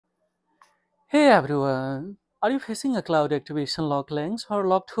Hey everyone, are you facing a cloud activation lock links or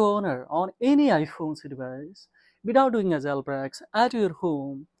lock to owner on any iPhone device without doing a jailbreak at your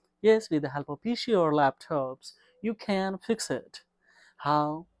home? Yes, with the help of PC or laptops, you can fix it.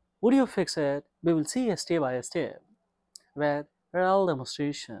 How would you fix it? We will see a step by step with real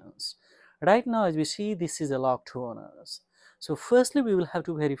demonstrations. Right now, as we see, this is a lock to owners. So firstly, we will have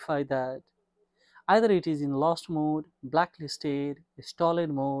to verify that either it is in lost mode, blacklisted, stalled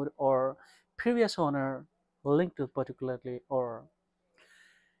mode, or previous owner linked to particularly, or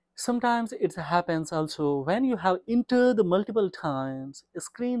sometimes it happens also when you have entered the multiple times a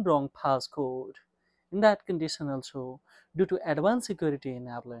screen wrong passcode. In that condition also, due to advanced security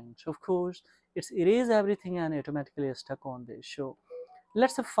enabling, so of course it's erase everything and automatically stuck on this. So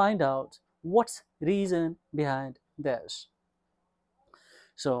let's find out what's reason behind this.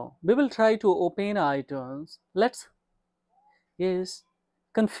 So we will try to open iTunes. Let's is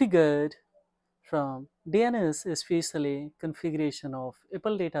configured from DNS, especially configuration of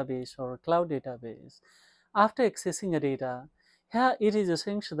Apple database or cloud database. After accessing a data, here it is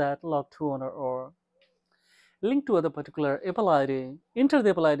essential that log to owner or link to other particular Apple ID, enter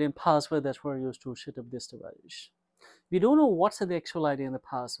the Apple ID and password that were used to set up this device. We don't know what's the actual ID and the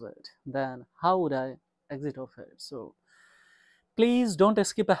password, then how would I exit of it? So please don't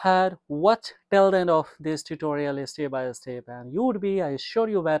skip ahead. Watch till the end of this tutorial step by step, and you would be, I assure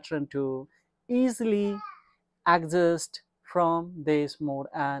you, veteran to easily exist from this mode.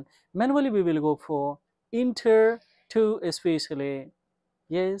 And manually, we will go for enter to especially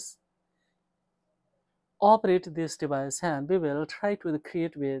yes operate this device, and we will try to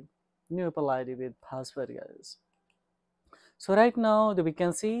create with new Apple ID with password, guys. So right now, we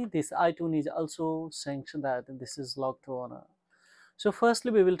can see this iTunes is also saying that this is locked to owner. So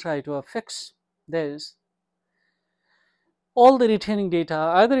firstly, we will try to fix this. All the retaining data,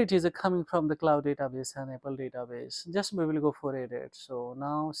 either it is coming from the cloud database and Apple database, just we will go for edit. So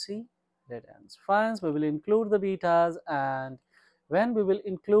now see, that ends. Fine, we will include the betas, and when we will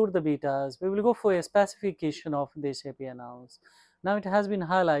include the betas, we will go for a specification of this API announce. Now it has been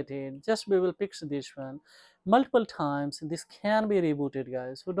highlighted, just we will fix this one multiple times. This can be rebooted,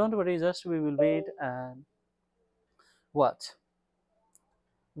 guys, so don't worry, just we will wait and watch.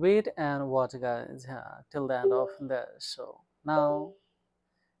 Wait and watch, guys, yeah, till the end of this. So now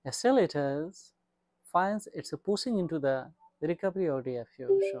still it is finds it's pushing into the recovery or DFU.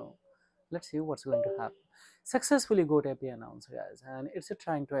 So let's see what's going to happen. Successfully got API announced, guys, and it's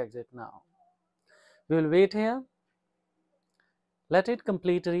trying to exit now. We will wait here, let it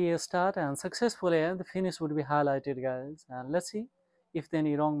complete restart, and successfully the finish would be highlighted, guys, and let's see if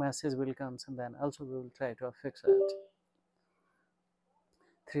any wrong message will come, and then also we will try to fix it.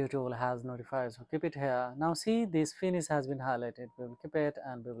 3 tool has notified, so keep it here. Now see, this finish has been highlighted. We will keep it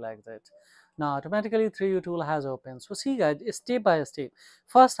and we will exit. Now automatically 3 tool has opened. So see, guys, step by step.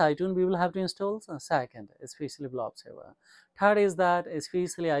 First iTunes we will have to install, and second especially blob saver. Third is that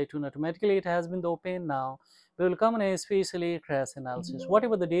especially iTunes automatically it has been opened. Now we will come and especially crash analysis.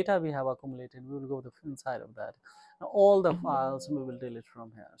 Whatever the data we have accumulated, we will go the inside of that. Now, all the files we will delete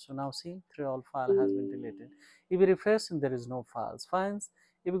from here. So now see, 3 all file has been deleted. If we refresh, there is no files. Fine.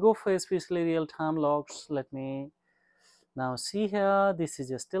 If we go for especially real-time logs, let me now see here, this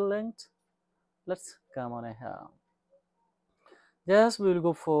is still linked. Let's come on here. Just we will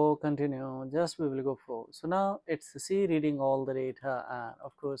go for continue, just we will go for, so now it's see reading all the data, and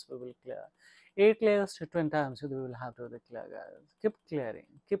of course we will clear. It clears to 20 times, so we will have to clear, guys. Keep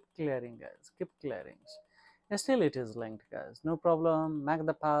clearing, guys, keep clearing. Still it is linked, guys, no problem. Make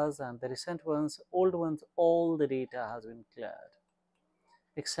the pass, and the recent ones, old ones, all the data has been cleared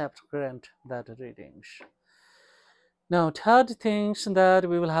except current data readings. Now third things that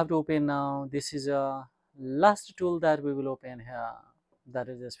we will have to open now, this is a last tool that we will open here, that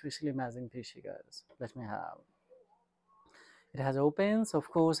is especially imaging PC, guys. Let me have it has opens. Of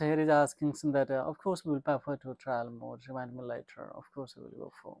course here is asking some that of course we will prefer to trial mode, remind me later, of course we will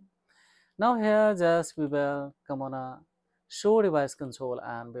go for. Now here just we will come on a show device console,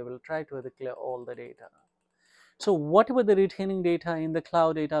 and we will try to clear all the data. So whatever the retaining data in the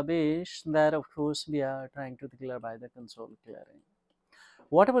cloud database, that of course we are trying to clear by the console clearing.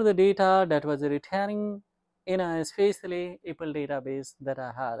 Whatever the data that was retaining in a especially Apple database, that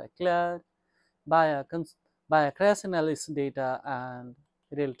I had cleared by a crash analysis data and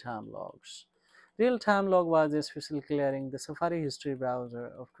real-time logs. Real-time log was especially clearing the Safari history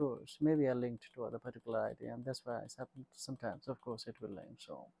browser, of course, maybe a linked to other particular ID, and that's why it's happened sometimes, of course it will link.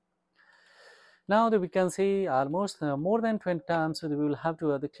 So now that we can see almost more than 20 times, so we will have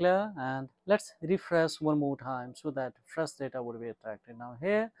to clear, and let's refresh one more time so that fresh data would be attracted. Now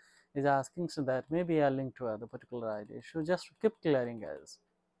here is asking so that maybe a link to the particular ID. So just keep clearing, guys.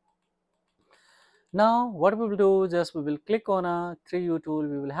 Now what we will do, just we will click on a 3U tool.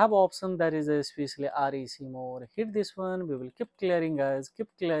 We will have option that is especially REC mode. Hit this one. We will keep clearing, guys. Keep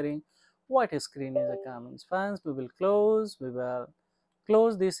clearing. White screen is coming. Fans. We will close. We will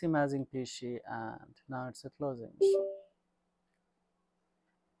close this imaging PC, and now it's a closing.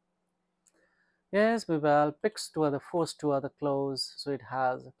 Yes, we will fix to other force to other close, so it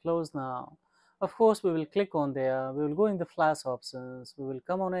has closed now. Of course, we will click on there. We will go in the flash options. We will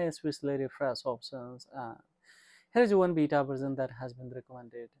come on a especially refresh options, and here is one beta version that has been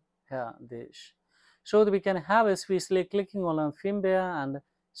recommended here. This so that we can have especially clicking on a firmware and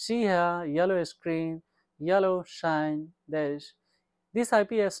see here yellow screen, yellow shine. This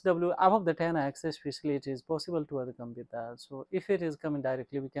IPSW above the 10x especially it is possible to other come with that. So if it is coming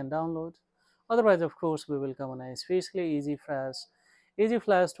directly, we can download. Otherwise, of course, we will come on a especially easy flash. Easy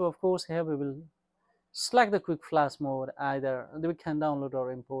flash to, of course, here we will select the quick flash mode. Either we can download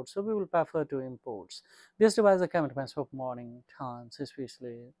or import. So we will prefer to imports. This device is coming to morning times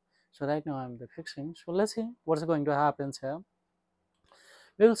especially. So right now I'm the fixing. So let's see what's going to happen here.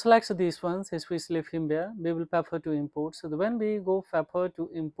 We will select these ones, especially firmware. We will prefer to import. So when we go prefer to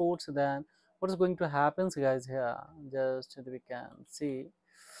import, then what is going to happen, guys? Here, just we can see.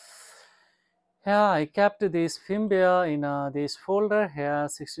 Yeah, I kept this firmware in this folder here,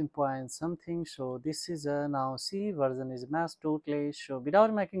 16 point something. So this is now C version is masked totally. So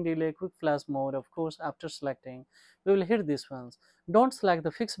without making delay, quick flash mode. Of course, after selecting, we will hit these ones. Don't select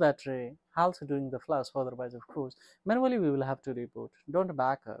the fixed battery also during the flash. Otherwise, of course, manually we will have to reboot. Don't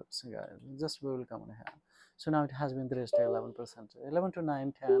backups, guys. Just we will come on here. So now it has been raised to 11%, 11 to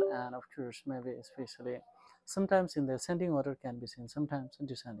 9, 10, and of course maybe especially sometimes in the ascending order can be seen, sometimes in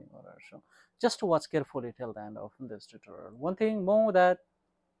descending order. So just watch carefully till the end of this tutorial. One thing more, that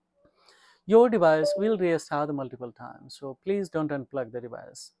your device will restart multiple times, so please don't unplug the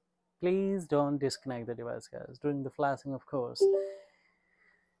device. Please don't disconnect the device, guys. During the flashing, of course,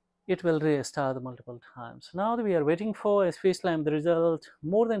 it will restart multiple times. Now that we are waiting for SpaceLime the result,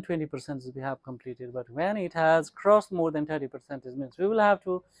 more than 20% we have completed, but when it has crossed more than 30%, it means we will have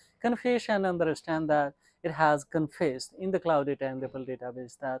to confess and understand that it has confessed in the cloud data and the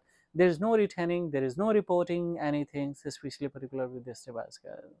database that there is no retaining, there is no reporting anything, especially particular with this device,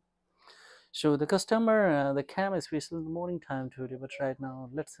 guys. So the customer, the cam is especially in the morning time today, but right now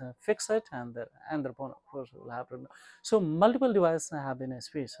let's fix it, and thereupon of course we will have to know. So multiple devices have been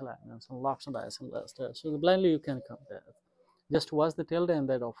special and some locks and bias and last. So blindly you can compare. Just watch the tail end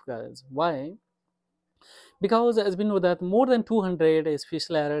that of, guys. Why? Because as we know that more than 200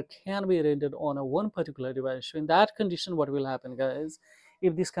 special error can be rendered on a one particular device. So in that condition, what will happen, guys?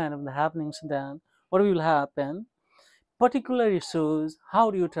 If this kind of happenings, then what will happen? Particular issues,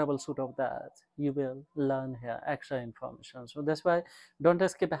 how do you troubleshoot of that? You will learn here extra information. So that's why don't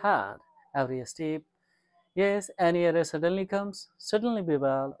skip ahead every step. Yes, any error suddenly comes, suddenly we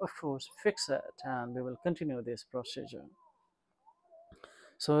will of course fix it, and we will continue this procedure.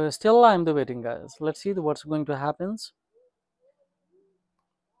 So still I'm the waiting, guys. Let's see what's going to happen.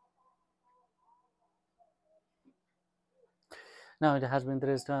 Now it has been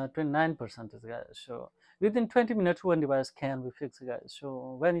raised 29%, guys. So within 20 minutes, one device can be fixed, guys.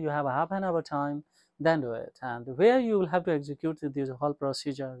 So when you have a half an hour time, then do it. And where you will have to execute this whole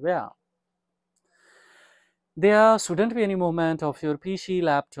procedure, where there shouldn't be any movement of your PC,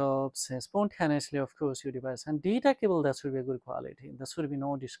 laptops, spontaneously, of course, your device, and data cable, that should be a good quality. There should be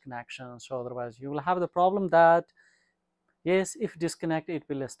no disconnection. So otherwise, you will have the problem that yes, if disconnect, it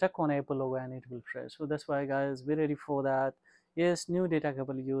will stuck on Apple logo and it will freeze. So that's why, guys, be ready for that. Yes, new data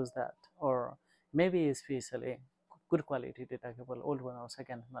cable, use that, or maybe especially good quality data cable, old one or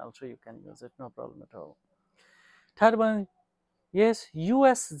second one also you can use it, no problem at all. Third one, yes,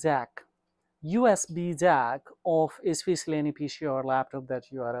 USB jack of especially any PC or laptop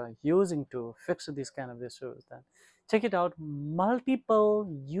that you are using to fix this kind of issues. Then check it out. Multiple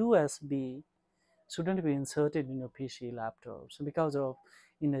USB shouldn't be inserted in your PC laptop. So because of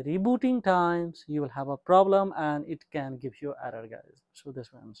in the rebooting times, you will have a problem and it can give you error, guys. So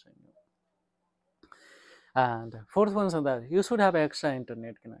that's what I'm saying. And fourth one is that you should have extra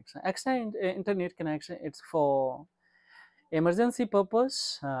internet connection. Extra internet connection, it's for emergency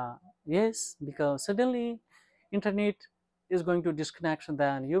purpose. Yes, because suddenly internet is going to disconnect,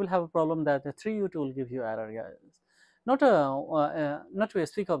 then you will have a problem that the 3U tool give you error, guys. Not to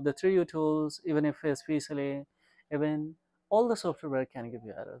speak of the 3U tools, even if especially even all the software can give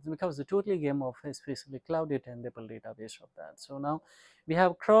you errors, because the totally game of especially cloud data and Apple database of that. So now we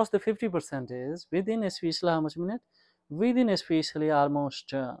have crossed the 50% is within especially how much minute? within especially almost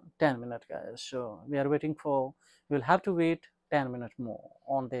 10 minutes, guys. So we are waiting for, we'll have to wait 10 minutes more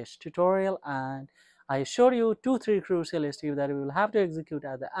on this tutorial, and I showed you 2-3 crucial steps that we will have to execute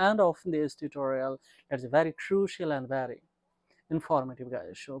at the end of this tutorial. That's very crucial and very informative,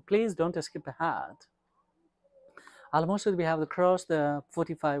 guys. So please don't skip ahead. Almost we have crossed the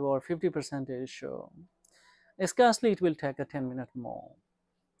 45 or 50 percentage. So scarcely it will take a 10 minute more.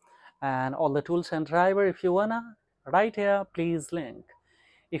 And all the tools and driver, if you wanna, right here, please link.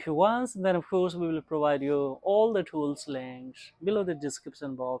 If you want, then of course we will provide you all the tools links below the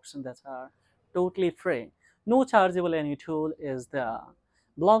description box, and that are totally free. No chargeable any tool is there.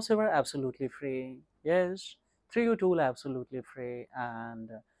 Blob server absolutely free. Yes, 3U tool absolutely free, and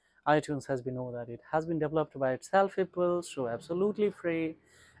iTunes has been know that it has been developed by itself people, so absolutely free.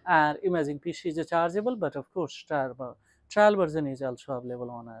 And Imaging PC is chargeable, but of course trial version is also available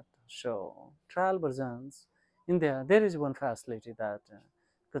on it. So trial versions in there is one facility that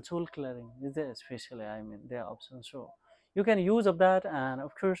control clearing is there, especially their option, so you can use of that, and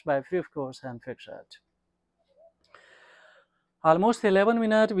of course by free of course and fix it. Almost 11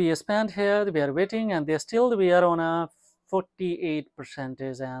 minutes we spent here, we are waiting, and they still we are on a 48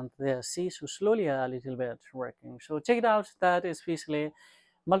 percentage, and they see so slowly a little bit working. So check it out that especially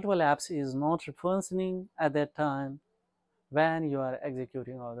multiple apps is not functioning at that time when you are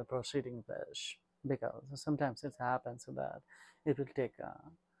executing all the proceeding page, because sometimes it happens that it will take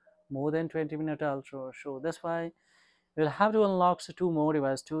more than 20 minutes also. So that's why we'll have to unlock 2 more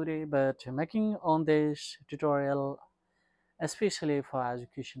devices today, but making on this tutorial especially for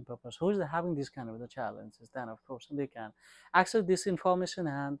education purpose, who is having this kind of the challenges, then of course they can access this information,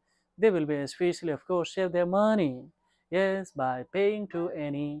 and they will be especially of course save their money, yes, by paying to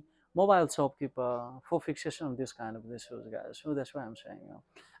any mobile shopkeeper for fixation of this kind of issues, guys. So that's why I'm saying,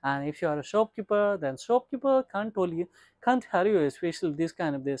 and if you are a shopkeeper, then shopkeeper can't tell you especially this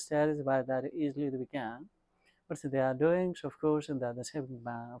kind of this status by that easily we can, but they are doing so of course, and that the saving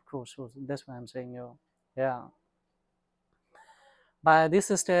man of course. So that's why I'm saying, yeah, by this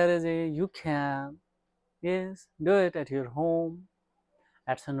strategy you can, yes, do it at your home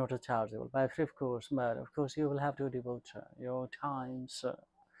at not chargeable by free of course, but of course you will have to devote your time, so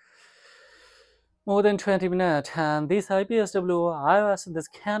more than 20 minutes. And this IPSW iOS, this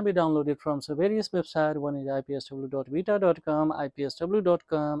can be downloaded from so various websites. One is ipsw.vita.com,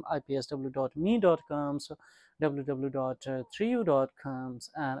 ipsw.com, ipsw.me.com, so www.3u.com,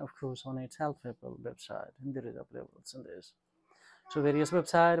 and of course on its help people website, and there is available in this. So various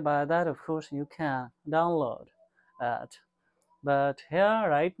website, by that of course you can download it. But here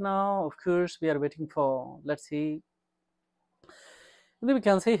right now of course we are waiting for, let's see, we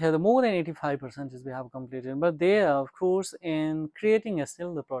can see here the more than 85% is we have completed, but there of course in creating a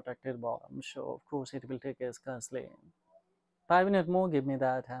still the protected bottom, so of course it will take us scarcely 5 minutes more, give me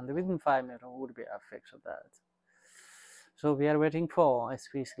that, and within 5 minutes would be a fix of that. So we are waiting for,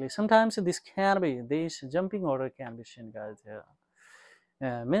 especially sometimes this can be, this jumping order can be seen, guys, here.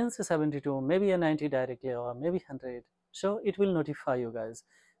 Means 72, maybe a 90 directly, or maybe 100, so it will notify you, guys.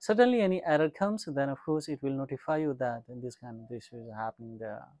 Suddenly any error comes, then of course it will notify you that this kind of issue is happening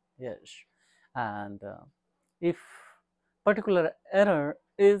there, yes. And if particular error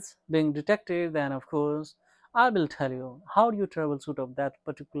is being detected, then of course I will tell you how do you troubleshoot of that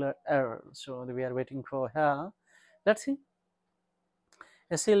particular error. So we are waiting for here, let's see.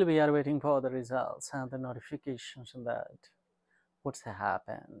 Still we are waiting for the results and the notifications on that what's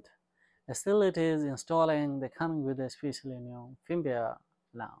happened. Still it is installing, they're coming with a special new firmware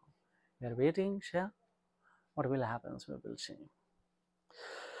now. We are waiting, sure. What will happen, so we will see.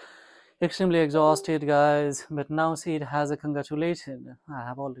 Extremely exhausted, guys, but now see it has a congratulation. I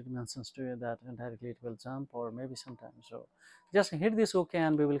have already mentioned to you that directly it will jump, or maybe sometimes. So just hit this OK,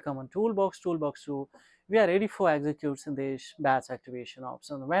 and we will come on toolbox 2. We are ready for executes in this batch activation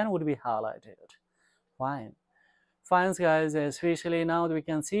option. When would be highlighted? Fine. Fine, guys, especially now we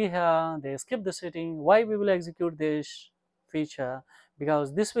can see here they skip the setting. Why we will execute this feature?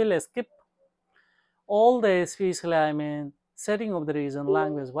 Because this will skip all the especially setting of the region,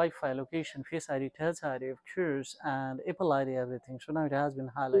 language, Wi-Fi, location, Face ID, Touch ID, of course, and Apple ID, everything. So now it has been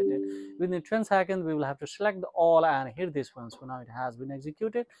highlighted. Within 10 seconds we will have to select the all and hit this one. So now it has been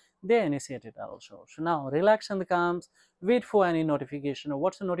executed. They initiated also. So now relax and comes, wait for any notification or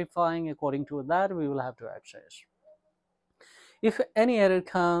what's notifying. According to that we will have to access. If any error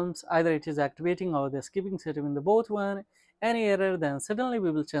comes, either it is activating or the skipping setting in the both one, any error, then suddenly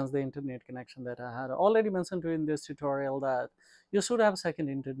we will change the internet connection that I had already mentioned to you in this tutorial, that you should have a second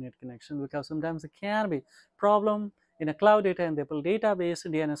internet connection, because sometimes it can be problem in a cloud data and the Apple database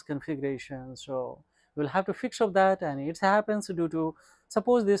DNS configuration. So we'll have to fix up that, and it happens due to,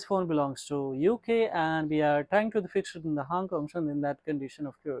 suppose this phone belongs to UK and we are trying to fix it in the Hong Kong. So in that condition,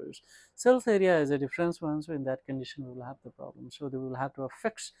 of course, sales area is a different one, so in that condition we will have the problem. So they will have to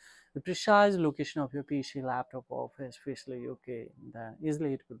fix the precise location of your PC, laptop, or especially UK, then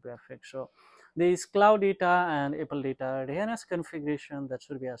easily it could be fixed. So this cloud data and Apple data DNS configuration, that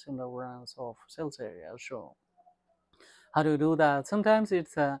should be a similar ones of sales area. So how do you do that? Sometimes it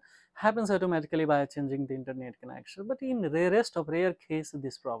happens automatically by changing the internet connection, but in rarest of rare case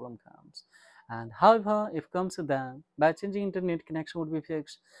this problem comes. And however, if comes then by changing internet connection would be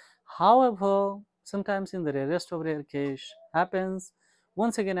fixed. However, sometimes in the rarest of rare case happens,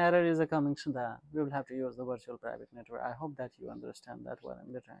 once again error is coming, so that we will have to use the virtual private network. I hope that you understand that what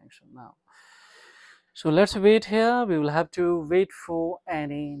I'm trying to now. So let's wait here. We will have to wait for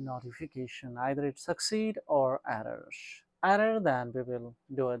any notification. Either it succeed or errors. Error, then we will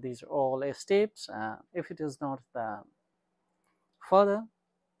do these all steps. If it is not, then further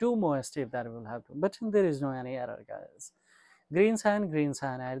two more steps that we will have to. But there is no any error, guys. Green sign,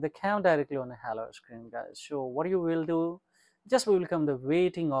 add the count directly on the hello screen, guys. So what you will do, just we will come the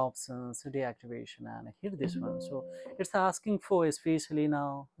waiting options, deactivation, and hit this one. So it's asking for, especially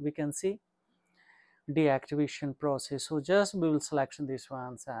now we can see deactivation process. So just we will select these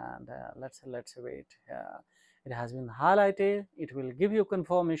ones, and let's wait. It has been highlighted. It will give you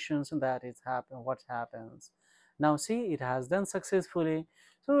confirmations that it's happen, what happens. Now see, it has done successfully.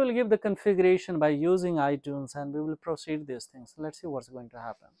 So we will give the configuration by using iTunes, and we will proceed these things. Let's see what's going to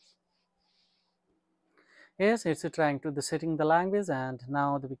happen. Yes, it's trying to the setting the language, and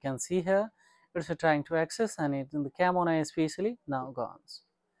now we can see here it's trying to access, and it in the camera especially now gone.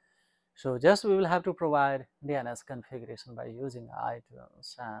 So just we will have to provide DNS configuration by using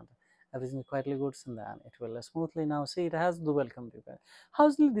iTunes, and everything is quite good, and then it will smoothly now see it has the welcome to it. How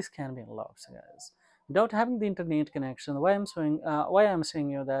this can be unlocked, guys? Without having the internet connection, why I'm saying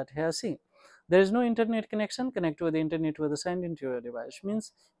you that here, see, there is no internet connection. Connect to the internet with the send into your device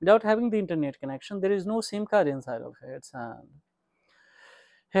means without having the internet connection, there is no SIM card inside of it. And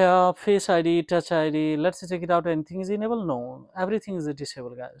here, face ID, touch ID, let's check it out. Anything is enabled? No, everything is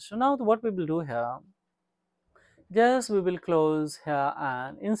disabled, guys. So now what we will do here, just we will close here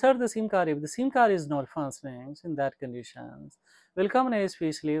and insert the SIM card. If the SIM card is not functioning in that conditions, we'll come in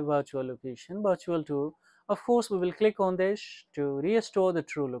especially virtual location, virtual to. Of course, we will click on this to restore the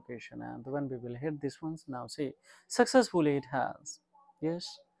true location, and when we will hit this one, now see, successfully it has, yes,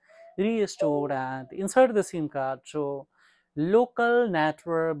 restored and insert the SIM card. So local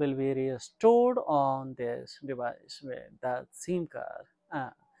network will be restored on this device with that SIM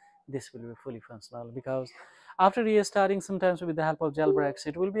card. This will be fully functional, because after restarting, sometimes with the help of jailbreaks,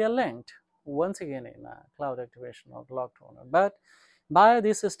 it will be linked once again in cloud activation or locked owner. But by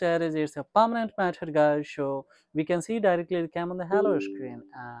this strategy, it's a permanent method, guys. So we can see directly the cam on the hello screen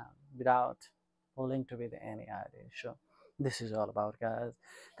without linked with any ID. So this is all about, guys.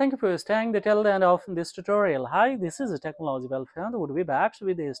 Thank you for staying till the end of this tutorial. Hi, this is a technology welfare. Would be back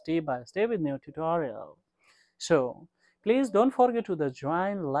with a step by step with new tutorial. So please don't forget to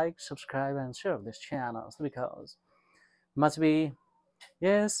join, like, subscribe, and share this channels, because must be,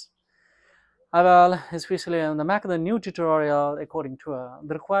 yes, I will, especially on the Mac, the new tutorial according to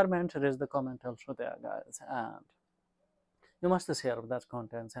the requirement. There is the comment also there, guys, and you must share that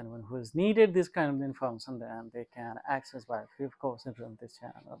content. Anyone who is needed this kind of information, then they can access by free of course from this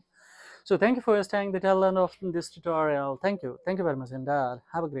channel. So thank you for staying till the end of this tutorial. Thank you very much, and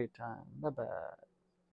have a great time. Bye bye.